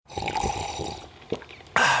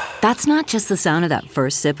That's not just the sound of that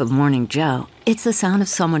first sip of Morning Joe. It's the sound of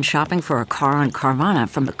someone shopping for a car on Carvana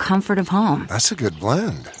from the comfort of home. That's a good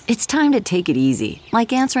blend. It's time to take it easy,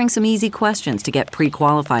 like answering some easy questions to get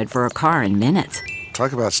pre-qualified for a car in minutes.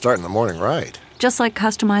 Talk about starting the morning right. Just like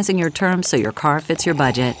customizing your terms so your car fits your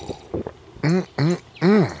budget.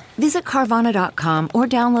 Visit Carvana.com or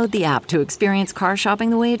download the app to experience car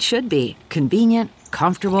shopping the way it should be. Convenient,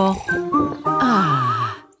 comfortable.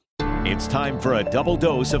 It's time for a double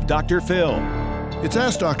dose of Dr. Phil. It's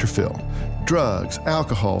Ask Dr. Phil. Drugs,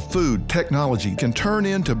 alcohol, food, technology can turn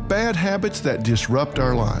into bad habits that disrupt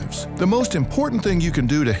our lives. The most important thing you can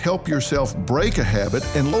do to help yourself break a habit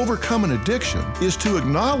and overcome an addiction is to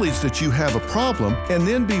acknowledge that you have a problem and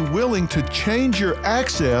then be willing to change your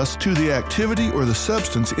access to the activity or the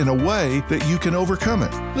substance in a way that you can overcome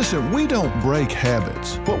it. Listen, we don't break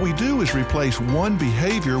habits. What we do is replace one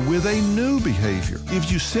behavior with a new behavior.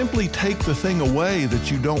 If you simply take the thing away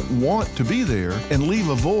that you don't want to be there and leave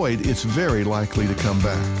a void, it's very likely to come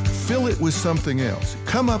back. Fill it with something else.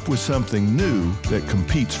 Come up with something new that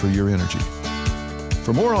competes for your energy.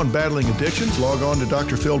 For more on battling addictions, log on to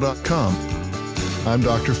drphil.com. I'm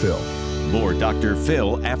Dr. Phil. More Dr.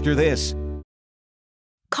 Phil after this.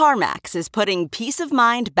 CarMax is putting peace of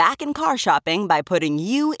mind back in car shopping by putting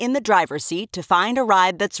you in the driver's seat to find a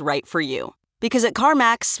ride that's right for you. Because at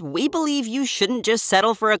CarMax, we believe you shouldn't just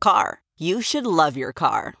settle for a car. You should love your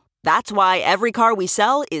car. That's why every car we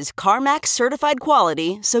sell is CarMax certified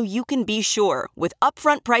quality, so you can be sure with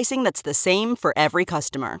upfront pricing that's the same for every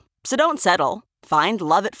customer. So don't settle. Find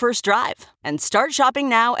love at first drive and start shopping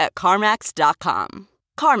now at CarMax.com.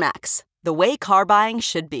 CarMax, the way car buying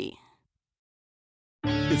should be.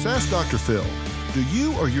 It's Ask Dr. Phil. Do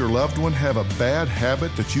you or your loved one have a bad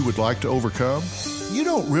habit that you would like to overcome? You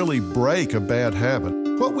don't really break a bad habit.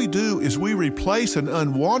 What we do is we replace an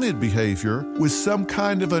unwanted behavior with some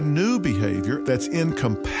kind of a new behavior that's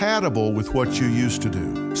incompatible with what you used to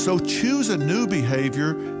do. So choose a new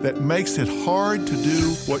behavior that makes it hard to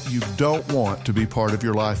do what you don't want to be part of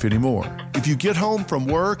your life anymore. If you get home from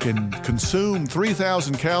work and consume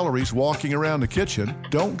 3,000 calories walking around the kitchen,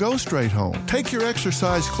 don't go straight home. Take your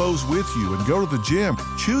exercise clothes with you and go to the gym.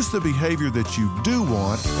 Choose the behavior that you do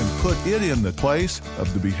want and put it in the place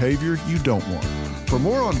of the behavior you don't want. For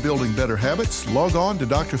more on building better habits, log on to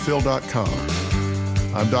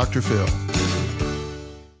drphil.com. I'm Dr. Phil.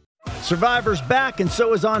 Survivor's back, and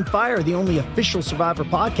so is On Fire, the only official Survivor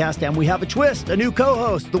podcast, and we have a twist, a new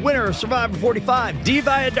co-host, the winner of Survivor 45, Dee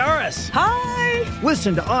Valladares. Hi!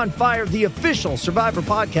 Listen to On Fire, the official Survivor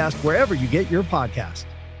podcast, wherever you get your podcasts.